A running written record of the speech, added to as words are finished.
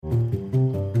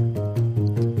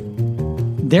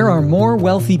There are more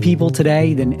wealthy people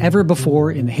today than ever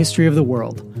before in the history of the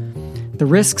world. The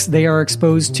risks they are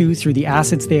exposed to through the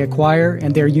assets they acquire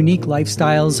and their unique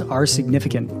lifestyles are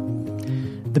significant.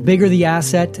 The bigger the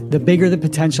asset, the bigger the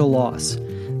potential loss.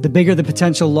 The bigger the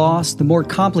potential loss, the more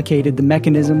complicated the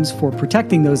mechanisms for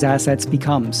protecting those assets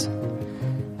becomes.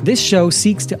 This show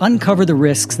seeks to uncover the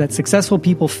risks that successful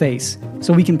people face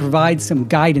so we can provide some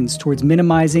guidance towards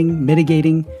minimizing,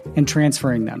 mitigating, and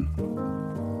transferring them.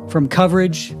 From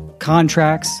coverage,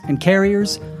 contracts, and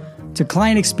carriers, to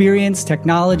client experience,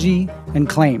 technology, and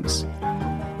claims.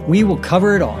 We will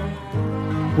cover it all.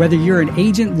 Whether you're an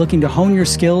agent looking to hone your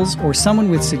skills or someone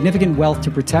with significant wealth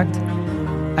to protect,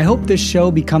 I hope this show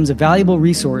becomes a valuable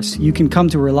resource you can come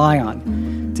to rely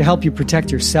on to help you protect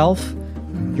yourself,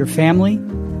 your family,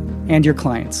 and your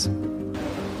clients.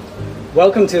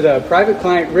 Welcome to the Private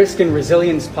Client Risk and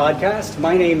Resilience Podcast.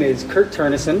 My name is Kurt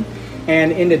Turnison,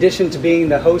 and in addition to being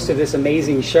the host of this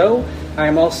amazing show, I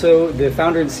am also the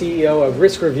founder and CEO of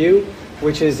Risk Review,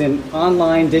 which is an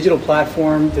online digital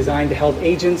platform designed to help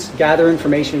agents gather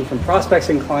information from prospects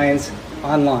and clients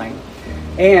online.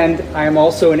 And I am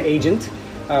also an agent,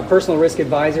 a personal risk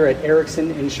advisor at Erickson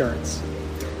Insurance.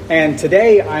 And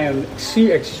today I am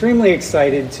extremely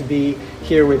excited to be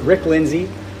here with Rick Lindsay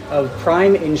of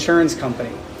Prime Insurance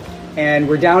Company. And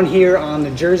we're down here on the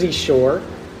Jersey Shore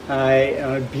on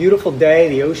a beautiful day.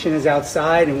 The ocean is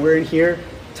outside and we're in here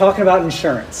talking about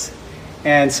insurance.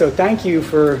 And so thank you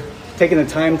for taking the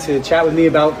time to chat with me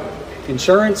about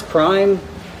insurance, Prime.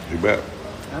 You bet.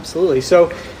 Absolutely.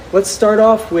 So let's start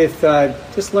off with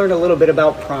just learn a little bit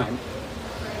about Prime.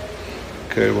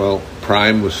 Okay, well,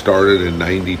 Prime was started in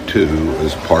 '92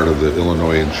 as part of the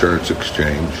Illinois Insurance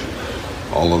Exchange.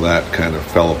 All of that kind of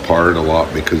fell apart a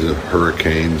lot because of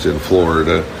hurricanes in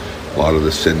Florida. A lot of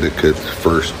the syndicates,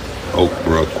 first Oak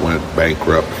Brook, went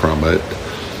bankrupt from it.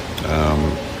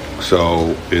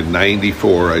 So in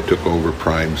 '94, I took over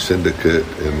Prime Syndicate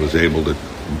and was able to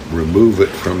remove it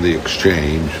from the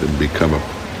exchange and become a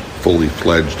fully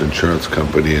fledged insurance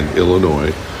company in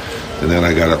Illinois. And then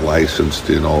I got it licensed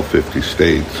in all 50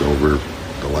 states over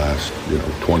the last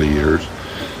 20 years.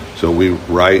 So we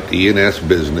write E&S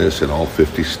business in all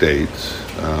 50 states.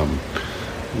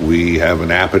 We have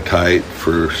an appetite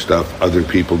for stuff other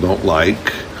people don't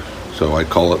like. So I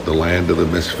call it the land of the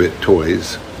misfit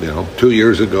toys. 2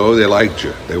 years ago, they liked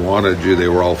you. They wanted you. They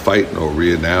were all fighting over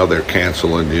you. Now they're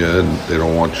canceling you and they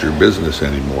don't want your business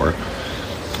anymore.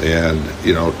 And,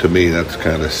 to me, that's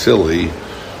kind of silly.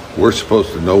 We're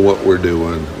supposed to know what we're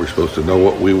doing. We're supposed to know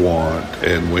what we want.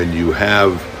 And when you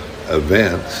have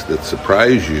events that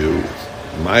surprise you,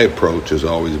 my approach has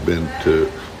always been to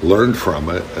learn from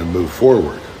it and move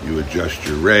forward. You adjust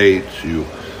your rates, you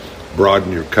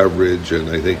broaden your coverage, and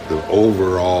I think the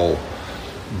overall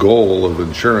goal of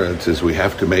insurance is we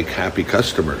have to make happy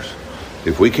customers.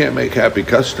 If we can't make happy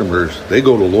customers, they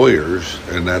go to lawyers,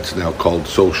 and that's now called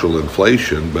social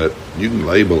inflation, but you can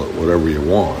label it whatever you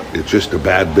want. It's just a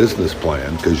bad business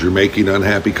plan because you're making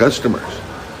unhappy customers.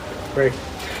 Great.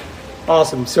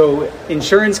 Awesome. So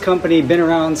insurance company, been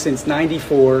around since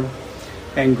 '94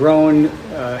 and grown,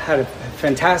 had a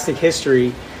fantastic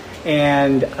history.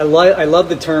 And I love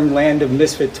the term land of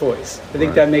misfit toys. I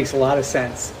think that makes a lot of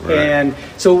sense. Right. And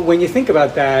so when you think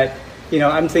about that,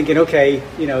 I'm thinking, okay,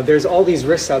 there's all these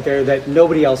risks out there that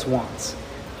nobody else wants,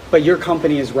 but your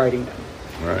company is writing them.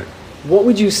 Right. What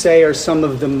would you say are some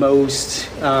of the most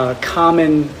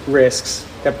common risks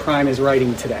that Prime is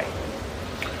writing today?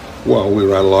 Well, we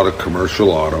write a lot of commercial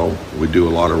auto. We do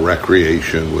a lot of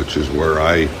recreation, which is where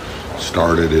I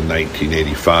started in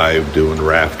 1985 doing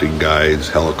rafting guides,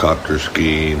 helicopter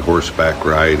skiing, horseback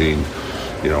riding.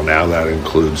 Now that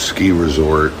includes ski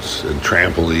resorts and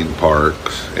trampoline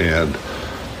parks. And,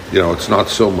 it's not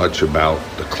so much about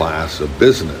the class of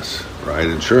business, right?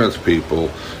 Insurance people,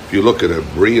 if you look at a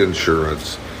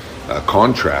reinsurance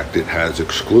contract, it has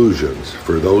exclusions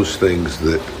for those things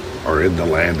that are in the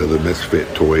land of the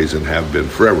misfit toys and have been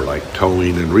forever, like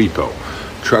towing and repo,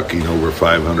 trucking over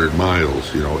 500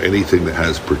 miles, anything that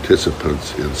has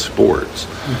participants in sports.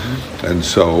 Mm-hmm. And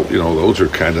so, those are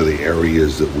kind of the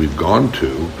areas that we've gone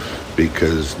to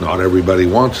because not everybody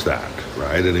wants that,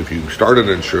 right? And if you start an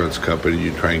insurance company,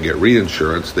 you try and get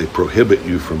reinsurance, they prohibit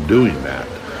you from doing that.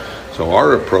 So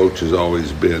our approach has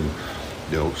always been,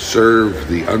 serve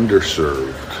the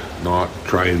underserved, not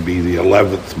try and be the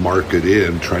 11th market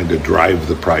in, trying to drive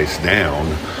the price down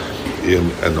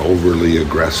in an overly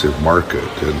aggressive market.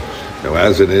 And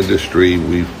as an industry,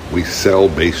 we sell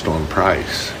based on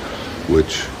price,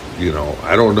 which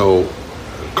I don't know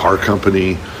a car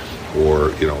company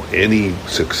or any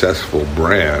successful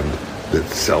brand that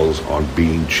sells on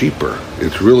being cheaper.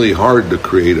 It's really hard to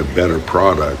create a better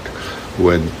product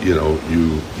when you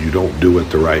don't do it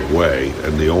the right way,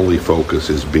 and the only focus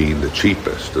is being the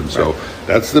cheapest. And so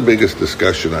that's the biggest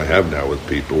discussion I have now with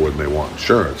people when they want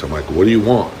insurance. I'm like, what do you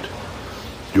want?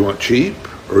 Do you want cheap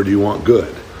or do you want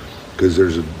good? Because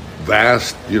there's a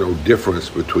vast difference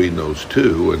between those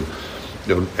two, and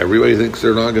everybody thinks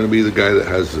they're not going to be the guy that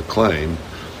has the claim.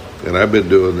 And I've been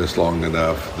doing this long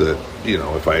enough that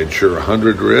if I insure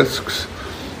 100 risks,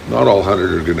 not all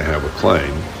 100 are going to have a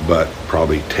claim, but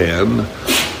probably 10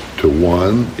 to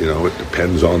 1. It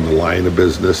depends on the line of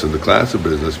business and the class of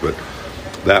business, but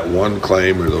that one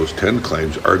claim or those 10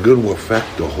 claims are going to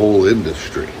affect the whole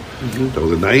industry. Mm-hmm. So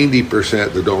the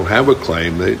 90% that don't have a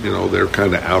claim, they're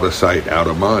kind of out of sight, out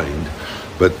of mind,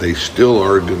 but they still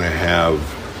are going to have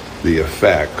the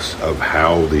effects of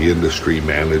how the industry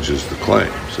manages the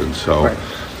claims. And so,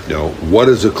 what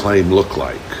does a claim look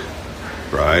like?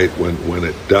 Right? When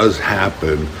it does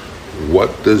happen,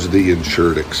 what does the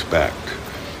insured expect?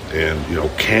 And,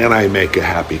 can I make a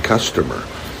happy customer?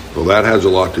 Well, that has a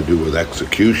lot to do with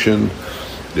execution.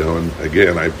 And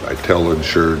again, I tell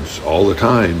insureds all the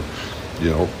time,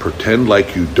 pretend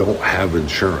like you don't have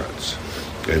insurance.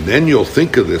 And then you'll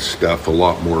think of this stuff a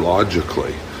lot more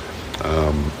logically.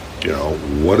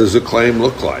 What does a claim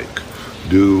look like?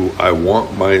 Do I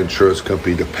want my insurance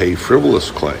company to pay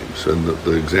frivolous claims? And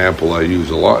the example I use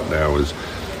a lot now is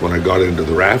when I got into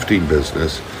the rafting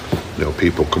business,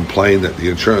 people complain that the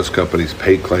insurance companies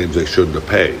pay claims they shouldn't have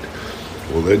paid.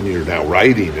 Well, then you're now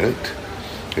writing it,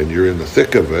 and you're in the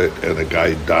thick of it, and a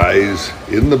guy dies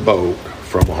in the boat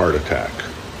from a heart attack.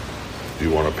 Do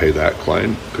you want to pay that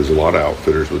claim? Because a lot of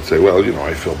outfitters would say, well,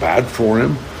 I feel bad for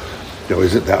him.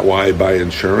 Isn't that why I buy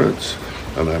insurance?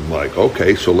 And I'm like,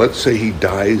 okay, so let's say he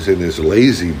dies in his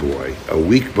lazy boy a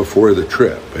week before the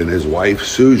trip, and his wife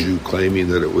sues you claiming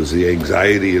that it was the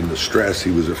anxiety and the stress,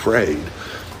 he was afraid.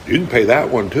 You can pay that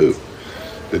one too.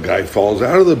 The guy falls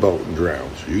out of the boat and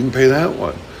drowns. You can pay that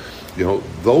one.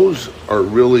 Those are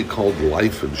really called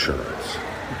life insurance,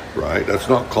 right? That's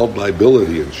not called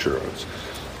liability insurance.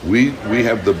 We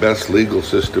have the best legal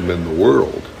system in the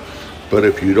world, but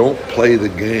if you don't play the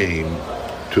game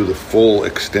to the full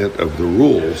extent of the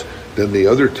rules, then the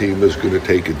other team is going to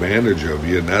take advantage of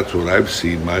you. And that's what I've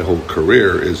seen my whole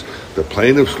career is the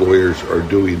plaintiffs' lawyers are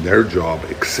doing their job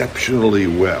exceptionally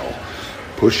well,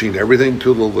 pushing everything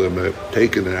to the limit,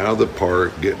 taking it out of the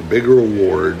park, getting bigger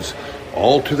awards,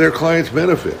 all to their clients'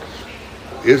 benefit.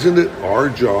 Isn't it our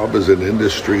job as an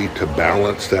industry to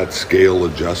balance that scale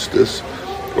of justice?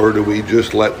 Or do we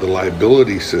just let the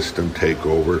liability system take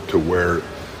over to where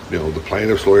the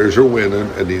plaintiffs' lawyers are winning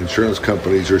and the insurance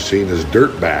companies are seen as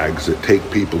dirt bags that take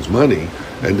people's money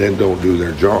and then don't do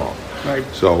their job? Right.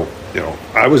 So,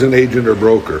 I was an agent or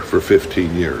broker for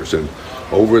 15 years, and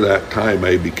over that time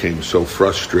I became so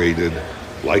frustrated,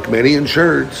 like many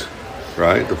insureds,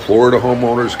 right? The Florida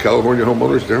homeowners, California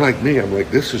homeowners, they're like me. I'm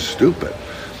like, this is stupid.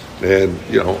 And,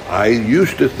 I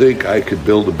used to think I could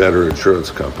build a better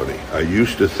insurance company. I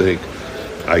used to think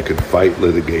I could fight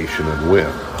litigation and win.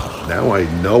 Now I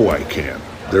know I can.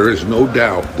 There is no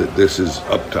doubt that this is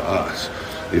up to us.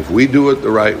 If we do it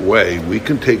the right way, we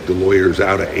can take the lawyers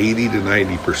out of 80 to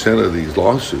 90% of these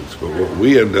lawsuits. But what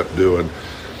we end up doing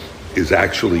is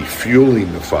actually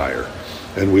fueling the fire.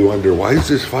 And we wonder, why is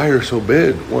this fire so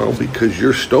big? Well, because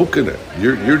you're stoking it.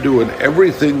 You're doing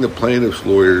everything the plaintiff's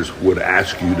lawyers would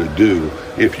ask you to do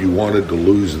if you wanted to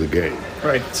lose the game.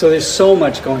 Right. So there's so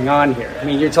much going on here. I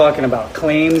mean, you're talking about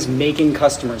claims, making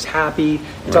customers happy.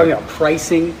 You're talking about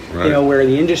pricing, where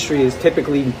the industry is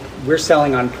typically, we're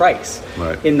selling on price.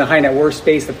 Right. In the high net worth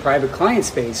space, the private client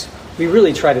space, we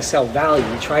really try to sell value.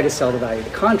 We try to sell the value of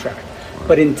the contract. Right.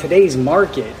 But in today's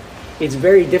market, it's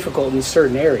very difficult in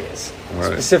certain areas,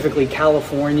 specifically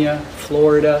California,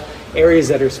 Florida, areas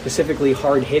that are specifically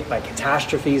hard hit by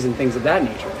catastrophes and things of that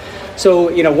nature. So,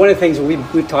 one of the things that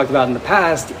we've talked about in the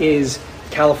past is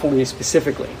California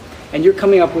specifically. And you're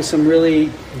coming up with some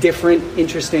really different,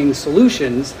 interesting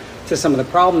solutions to some of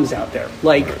the problems out there.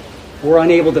 Like, we're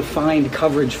unable to find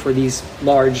coverage for these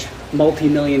large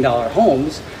multi-million-dollar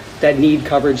homes that need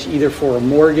coverage either for a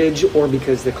mortgage or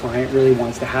because the client really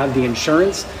wants to have the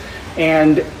insurance.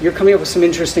 And you're coming up with some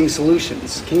interesting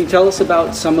solutions. Can you tell us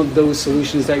about some of those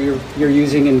solutions that you're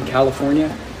using in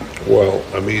California? Well,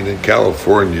 I mean, in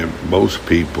California, most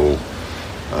people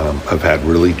have had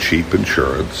really cheap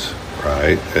insurance,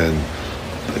 right? And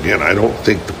again, I don't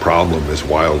think the problem is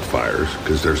wildfires,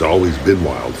 because there's always been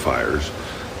wildfires.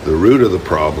 The root of the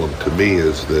problem to me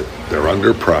is that they're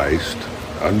underpriced,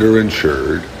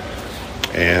 underinsured,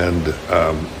 and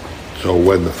so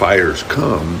when the fires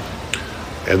come,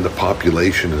 and the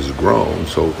population has grown.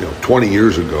 So, 20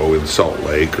 years ago in Salt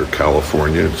Lake or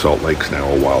California, and Salt Lake's now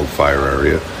a wildfire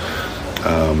area,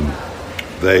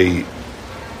 they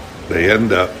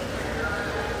end up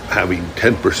having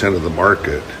 10% of the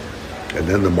market, and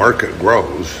then the market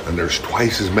grows, and there's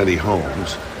twice as many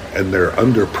homes, and they're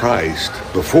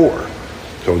underpriced before.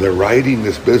 So they're riding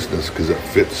this business because it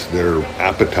fits their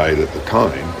appetite at the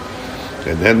time.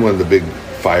 And then when the big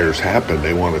fires happen,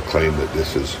 they want to claim that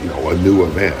this is, a new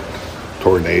event.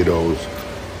 Tornadoes,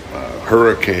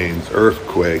 hurricanes,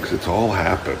 earthquakes, it's all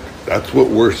happened. That's what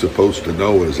we're supposed to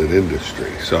know as an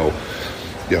industry. So,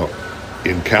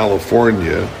 in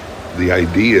California, the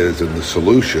ideas and the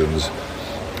solutions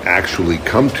actually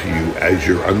come to you as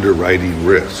you're underwriting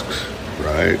risks,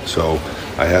 right? So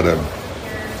I had a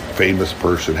famous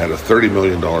person, had a $30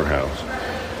 million house.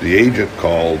 The agent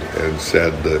called and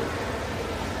said that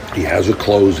he has a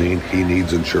closing, he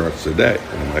needs insurance today.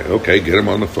 And I'm like, okay, get him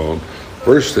on the phone.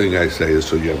 First thing I say is,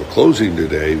 so you have a closing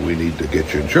today, we need to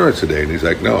get you insurance today. And he's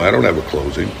like, no, I don't have a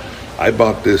closing. I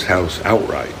bought this house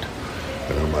outright.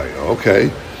 And I'm like,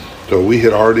 okay. So we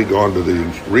had already gone to the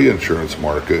reinsurance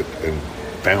market and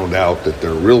found out that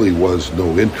there really was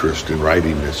no interest in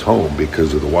writing this home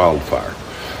because of the wildfire.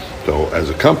 So as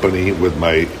a company with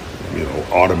my,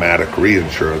 automatic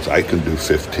reinsurance, I can do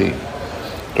 15.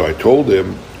 So I told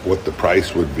him what the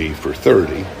price would be for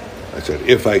 30. I said,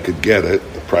 if I could get it,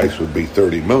 the price would be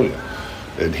 30 million.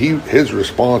 And his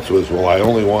response was, well, I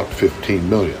only want 15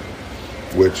 million,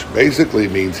 which basically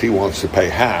means he wants to pay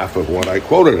half of what I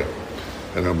quoted him.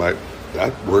 And I'm like,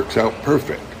 that works out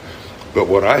perfect. But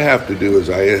what I have to do is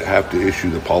I have to issue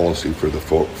the policy for the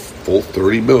full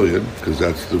 30 million, because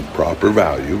that's the proper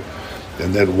value.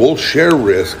 And then we'll share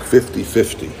risk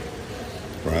 50-50,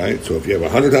 right? So if you have a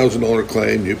 $100,000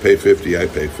 claim, you pay 50, I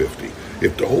pay 50.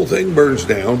 If the whole thing burns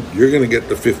down, you're going to get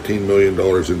the $15 million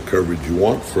in coverage you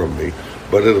want from me,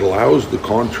 but it allows the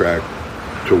contract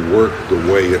to work the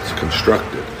way it's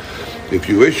constructed. If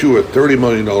you issue a $30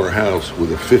 million house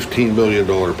with a $15 million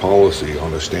policy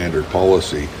on a standard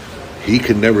policy, he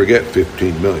can never get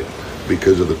 $15 million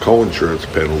because of the co-insurance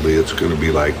penalty. It's going to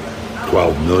be like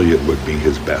 $12 million would be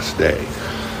his best day.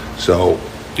 So,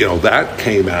 that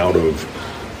came out of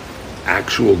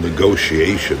actual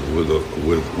negotiation with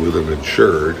an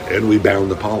insured, and we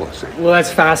bound the policy. Well,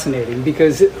 that's fascinating,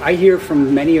 because I hear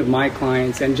from many of my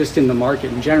clients, and just in the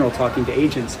market in general, talking to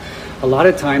agents, a lot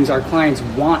of times our clients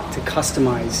want to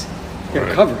customize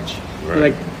their coverage.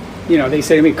 Right. Like, they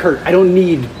say to me, Kurt, I don't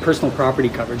need personal property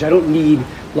coverage. I don't need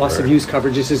loss of use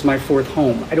coverage. This is my fourth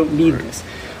home. I don't need this.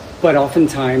 But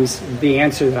oftentimes the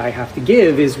answer that I have to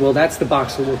give is, well, that's the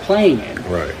box that we're playing in.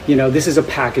 Right. This is a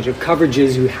package of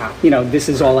coverages you have, this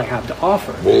is all I have to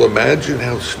offer. Well, imagine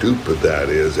how stupid that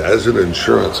is. As an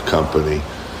insurance company,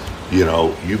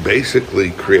 you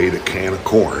basically create a can of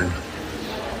corn,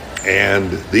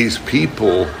 and these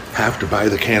people have to buy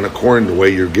the can of corn the way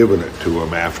you're giving it to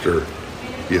them after,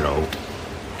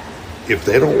 if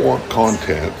they don't want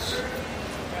contents,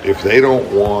 if they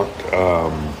don't want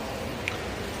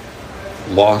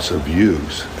loss of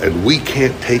use, and we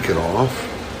can't take it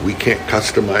off, we can't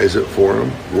customize it for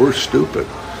them, we're stupid.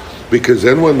 Because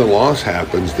then when the loss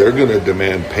happens, they're going to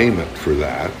demand payment for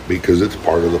that because it's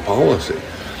part of the policy.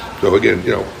 So again,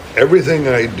 everything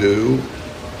I do,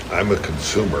 I'm a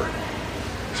consumer.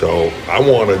 So I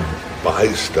want to buy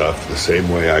stuff the same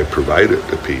way I provide it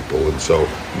to people. And so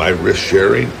my risk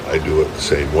sharing, I do it the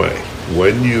same way.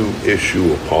 When you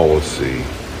issue a policy,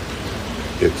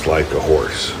 it's like a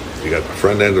horse. You got the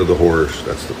front end of the horse,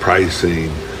 that's the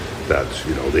pricing, that's,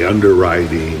 the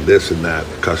underwriting, this and that,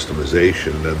 the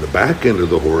customization. Then the back end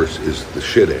of the horse is the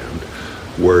shit end,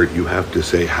 where you have to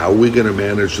say, how are we going to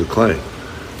manage the claim,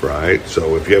 right?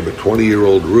 So if you have a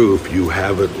 20-year-old roof you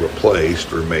haven't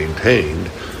replaced or maintained,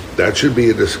 that should be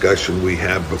a discussion we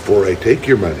have before I take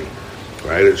your money,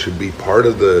 right? It should be part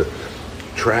of the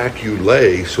track you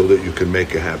lay so that you can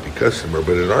make a happy customer.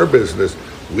 But in our business,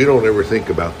 we don't ever think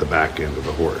about the back end of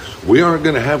the horse. We aren't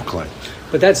going to have claims.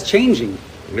 But that's changing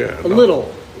a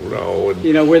little. No.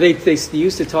 Where they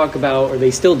used to talk about, or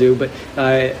they still do, but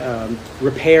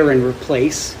repair and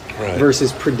replace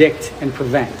versus predict and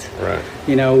prevent. Right.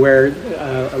 Where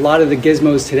a lot of the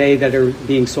gizmos today that are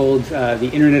being sold, the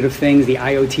Internet of Things, the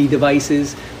IoT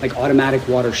devices, like automatic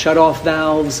water shutoff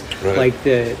valves, like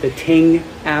the Ting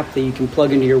app that you can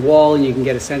plug into your wall and you can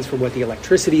get a sense for what the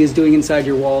electricity is doing inside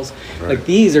your walls. Like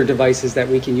these are devices that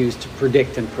we can use to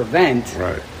predict and prevent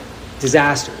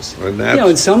disasters.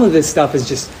 And some of this stuff is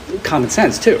just common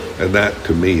sense too. And that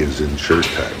to me is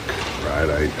InsurTech, right?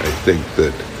 I think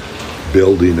that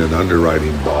building an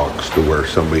underwriting box to where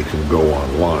somebody can go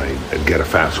online and get a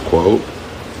fast quote,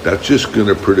 that's just going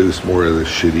to produce more of the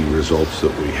shitty results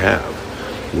that we have.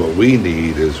 What we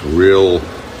need is real,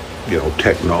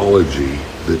 technology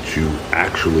that you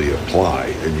actually apply,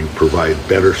 and you provide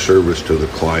better service to the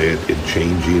client in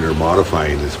changing or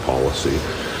modifying his policy.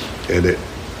 And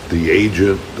the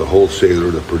agent, the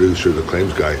wholesaler, the producer, the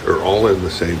claims guy are all in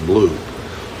the same loop.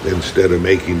 Instead of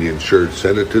making the insured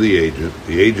send it to the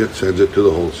agent sends it to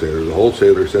the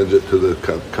wholesaler sends it to the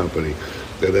company,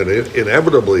 and then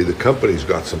inevitably the company's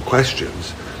got some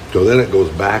questions. So then it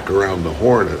goes back around the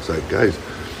horn. It's like, guys,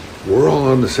 we're all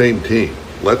on the same team.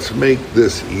 Let's make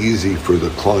this easy for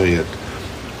the client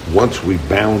once we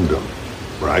bound them,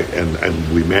 right?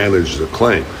 And we manage the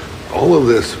claim. All of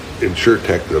this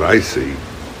InsurTech that I see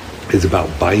is about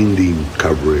binding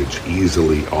coverage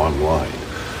easily online,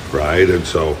 right? And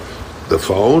so the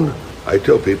phone, I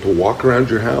tell people, walk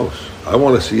around your house. I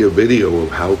want to see a video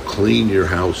of how clean your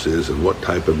house is and what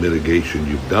type of mitigation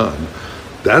you've done.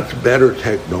 That's better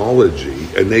technology,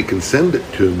 and they can send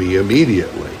it to me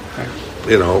immediately.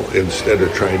 Instead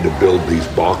of trying to build these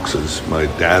boxes. My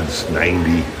dad's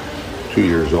 92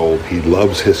 years old. He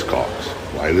loves Hiscox.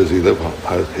 Why does he love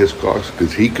Hiscox?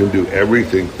 Because he can do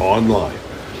everything online.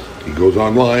 He goes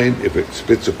online. If it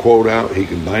spits a quote out, he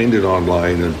can bind it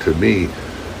online. And to me,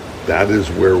 that is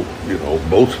where,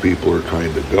 most people are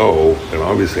trying to go. And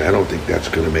obviously, I don't think that's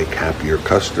going to make happier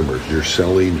customers. You're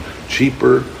selling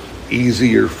cheaper,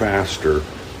 easier, faster.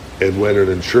 And when an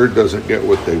insured doesn't get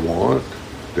what they want,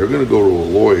 they're going to go to a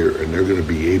lawyer, and they're going to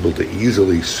be able to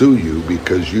easily sue you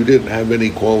because you didn't have any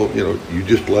you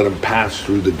just let them pass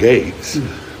through the gates.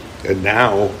 And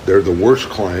now they're the worst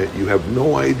client. You have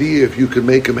no idea if you can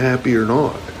make them happy or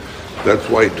not. That's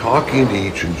why talking to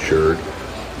each insured,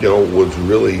 was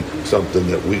really something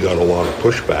that we got a lot of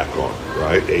pushback on,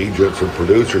 right? Agents and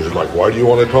producers are like, why do you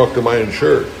want to talk to my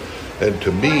insured? And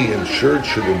to me, insured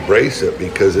should embrace it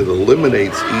because it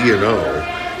eliminates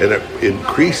E&O, and it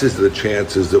increases the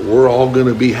chances that we're all going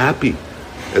to be happy.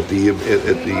 At the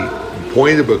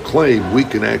point of a claim, we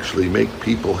can actually make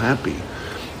people happy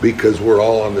because we're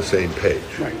all on the same page.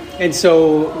 Right. And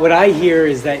so what I hear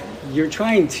is that you're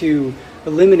trying to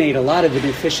eliminate a lot of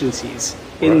inefficiencies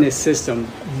in this system,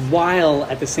 while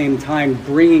at the same time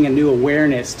bringing a new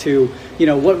awareness to,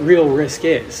 what real risk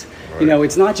is. Right.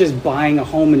 It's not just buying a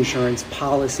home insurance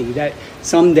policy that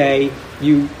someday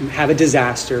you have a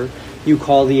disaster, you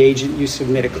call the agent, you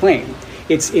submit a claim.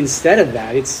 It's instead of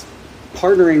that, it's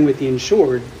partnering with the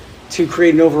insured to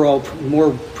create an overall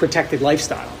more protected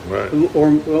lifestyle, right, or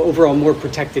overall more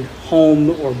protected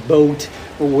home or boat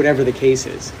or whatever the case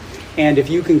is. And if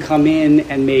you can come in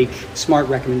and make smart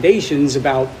recommendations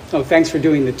about, thanks for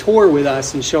doing the tour with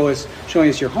us and showing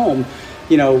us your home,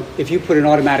 if you put an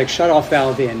automatic shutoff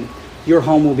valve in, your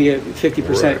home will be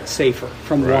 50% safer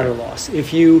from water loss.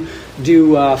 If you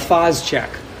do a FOS check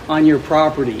on your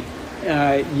property,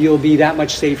 you'll be that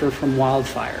much safer from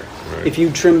wildfire. Right. If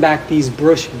you trim back these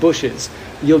bushes,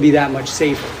 you'll be that much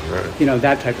safer. Right.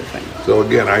 That type of thing. So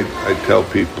again, I tell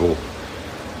people,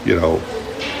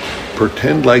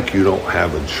 pretend like you don't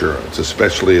have insurance,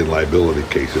 especially in liability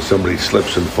cases. Somebody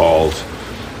slips and falls,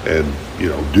 and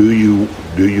do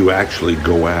you actually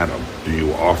go at them? Do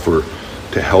you offer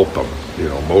to help them?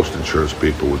 Most insurance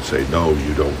people would say, no,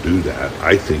 you don't do that.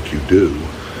 I think you do.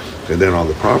 And then on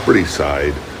the property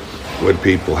side, when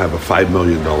people have a $5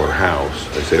 million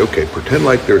house, I say, okay, pretend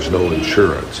like there's no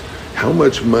insurance. How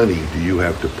much money do you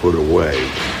have to put away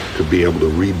to be able to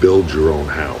rebuild your own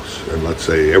house? And let's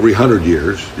say every 100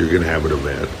 years, you're going to have an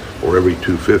event, or every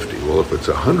 250. Well, if it's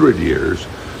 100 years,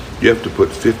 you have to put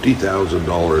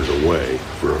 $50,000 away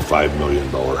for a $5 million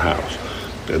house.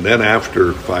 And then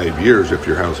after 5 years, if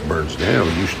your house burns down,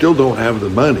 you still don't have the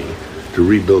money to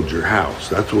rebuild your house.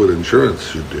 That's what insurance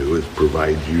should do, is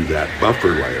provide you that buffer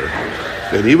layer.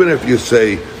 And even if you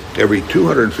say every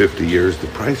 250 years, the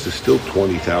price is still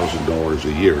 $20,000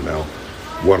 a year. Now,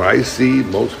 what I see,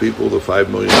 most people with a $5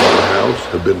 million house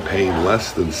have been paying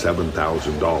less than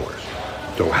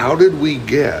 $7,000. So how did we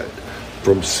get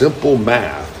from simple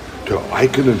math to I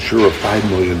can insure a $5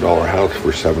 million house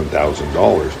for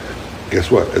 $7,000? Guess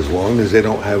what? As long as they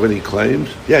don't have any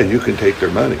claims, yeah, you can take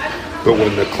their money. But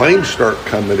when the claims start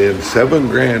coming in,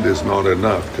 $7,000 is not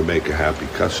enough to make a happy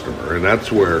customer. And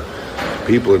that's where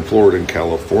people in Florida and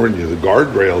California, the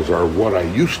guardrails are what I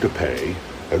used to pay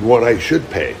and what I should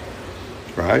pay,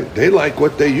 right? They like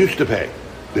what they used to pay.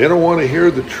 They don't want to hear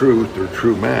the truth or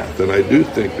true math. And I do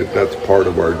think that that's part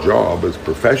of our job as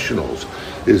professionals,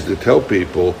 is to tell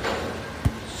people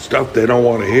stuff they don't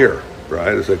want to hear,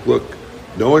 right? It's like, look,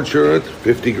 No insurance,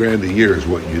 50 grand a year is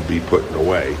what you'd be putting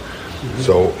away. Mm-hmm.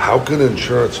 So how can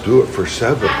insurance do it for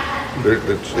 7?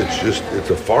 It's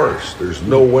a farce. There's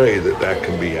no way that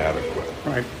can be adequate.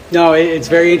 Right. No, it's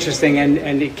very interesting,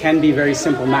 and it can be very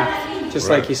simple math, just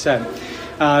like you said.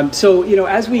 So,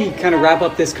 as we kind of wrap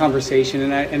up this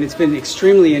conversation, and it's been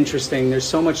extremely interesting, there's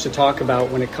so much to talk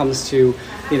about when it comes to,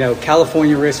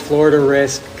 California risk, Florida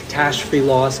risk, catastrophe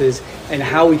losses, and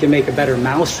how we can make a better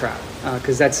mousetrap,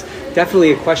 because that's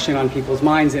definitely a question on people's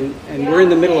minds, and we're in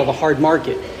the middle of a hard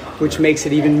market, which makes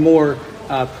it even more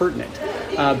pertinent.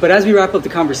 But as we wrap up the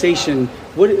conversation,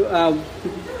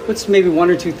 what's maybe 1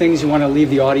 or 2 things you want to leave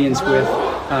the audience with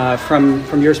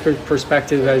from your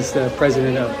perspective as the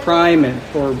president of Prime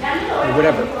or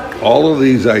whatever? All of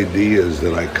these ideas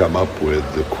that I come up with,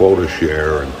 the quota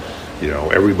share, and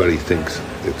everybody thinks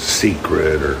it's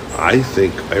secret, or I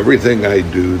think everything I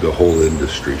do, the whole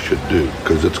industry should do,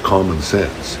 because it's common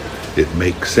sense. It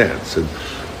makes sense. And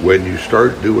when you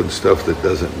start doing stuff that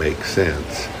doesn't make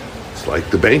sense, it's like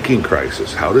the banking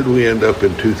crisis. How did we end up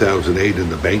in 2008 in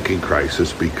the banking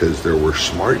crisis? Because there were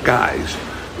smart guys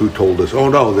who told us, oh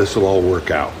no, this will all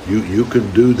work out. You can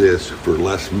do this for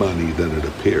less money than it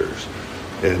appears.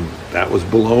 And that was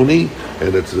baloney,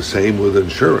 and it's the same with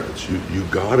insurance. You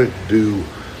got to do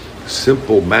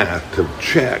simple math to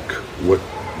check what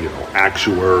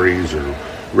actuaries or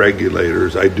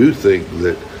regulators. I do think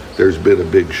that there's been a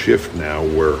big shift now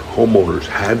where homeowners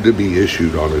had to be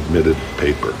issued on admitted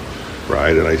paper,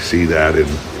 right? And I see that in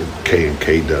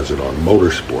K&K does it on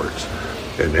motorsports.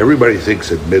 And everybody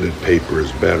thinks admitted paper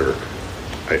is better.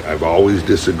 I've always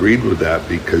disagreed with that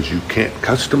because you can't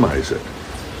customize it.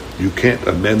 You can't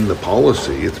amend the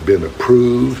policy. It's been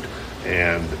approved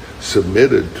and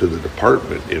submitted to the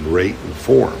department in rate and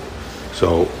form.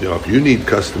 So, if you need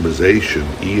customization,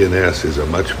 E&S is a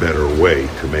much better way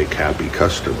to make happy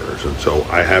customers. And so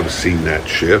I have seen that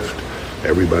shift.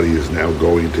 Everybody is now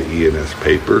going to E&S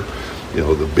paper.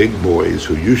 The big boys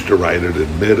who used to write it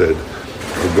admitted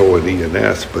are going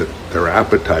E&S, but their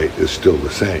appetite is still the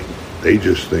same. They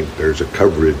just think there's a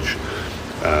coverage,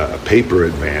 a paper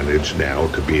advantage now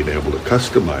to being able to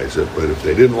customize it. But if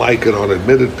they didn't like it on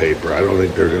admitted paper, I don't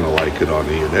think they're going to like it on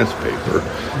E&S paper,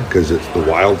 because it's the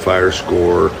wildfire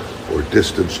score or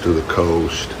distance to the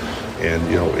coast. And,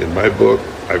 in my book,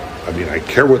 I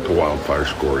care what the wildfire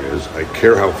score is. I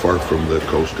care how far from the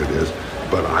coast it is,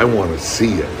 but I want to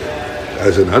see it.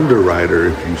 As an underwriter,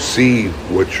 if you see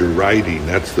what you're writing,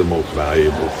 that's the most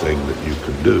valuable thing that you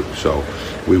can do. So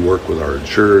we work with our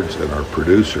insureds and our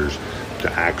producers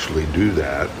to actually do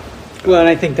that. Well, and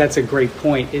I think that's a great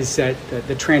point, is that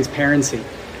the transparency.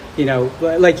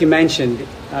 Like you mentioned,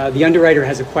 the underwriter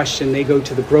has a question, they go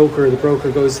to the broker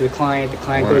goes to the client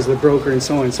right. Goes to the broker, and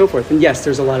so on and so forth. And yes,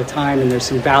 there's a lot of time, and there's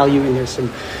some value, and there's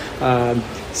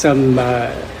some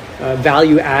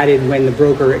value added when the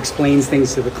broker explains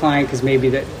things to the client, because maybe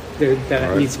that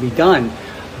right. needs to be done.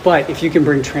 But if you can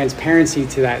bring transparency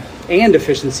to that and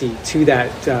efficiency to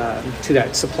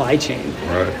that supply chain,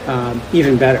 right.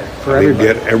 Even better for everybody.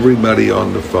 Get everybody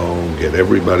on the phone, get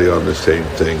everybody on the same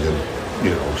thing,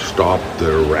 and stop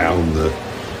the around the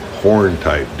horn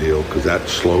type deal, because that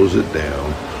slows it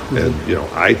down. Mm-hmm.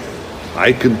 And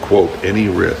I can quote any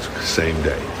risk same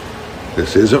day.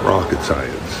 This isn't rocket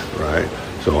science, right?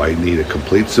 So I need a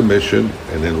complete submission,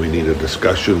 and then we need a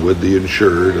discussion with the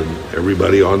insured and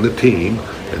everybody on the team,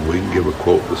 and we can give a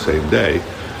quote the same day.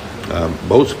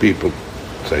 Most people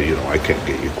say, I can't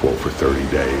get you a quote for 30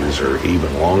 days or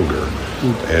even longer.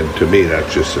 Mm-hmm. And to me,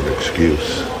 that's just an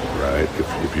excuse, right?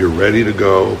 If you're ready to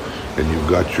go and you've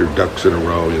got your ducks in a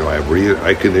row,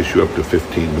 I can issue up to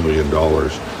 $15 million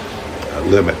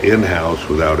limit in-house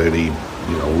without any,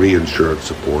 reinsurance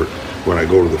support. When I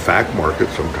go to the fac market,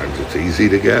 sometimes it's easy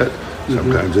to get,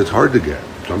 sometimes it's hard to get,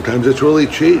 sometimes it's really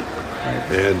cheap. Right.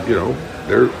 And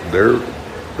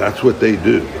that's what they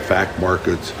do. The fac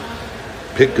markets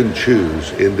pick and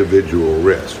choose individual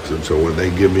risks, and so when they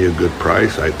give me a good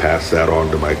price, I pass that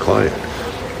on to my client.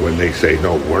 When they say,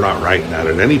 no, we're not writing that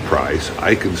at any price,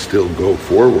 I can still go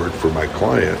forward for my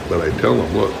client, but I tell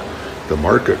them, look, the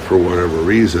market for whatever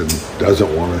reason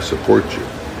doesn't want to support you.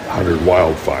 100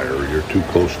 wildfire, you're too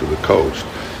close to the coast,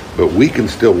 but we can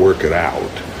still work it out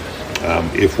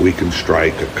if we can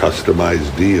strike a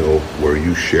customized deal where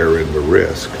you share in the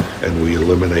risk and we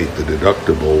eliminate the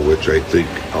deductible, which I think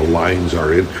aligns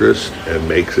our interest and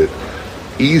makes it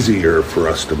easier for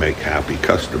us to make happy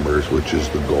customers, which is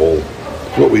the goal.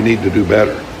 It's what we need to do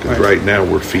better, because right now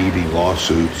we're feeding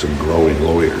lawsuits and growing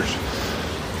lawyers.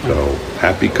 So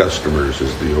happy customers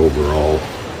is the overall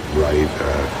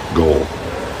goal.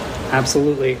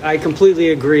 Absolutely. I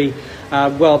completely agree.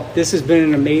 Well, this has been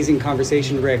an amazing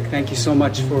conversation, Rick. Thank you so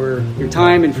much for your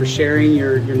time and for sharing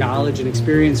your knowledge and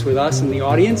experience with us and the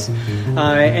audience.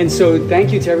 And so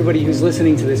thank you to everybody who's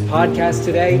listening to this podcast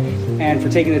today and for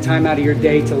taking the time out of your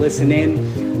day to listen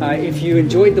in. If you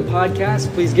enjoyed the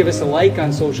podcast, please give us a like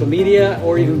on social media,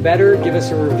 or even better, give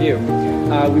us a review.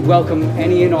 We welcome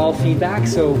any and all feedback,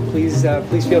 so please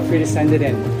feel free to send it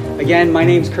in. Again, my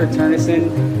name's Kurt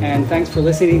Turnison, and thanks for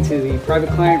listening to the Private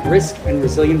Client Risk and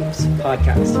Resilience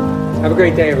Podcast. Have a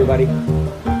great day, everybody.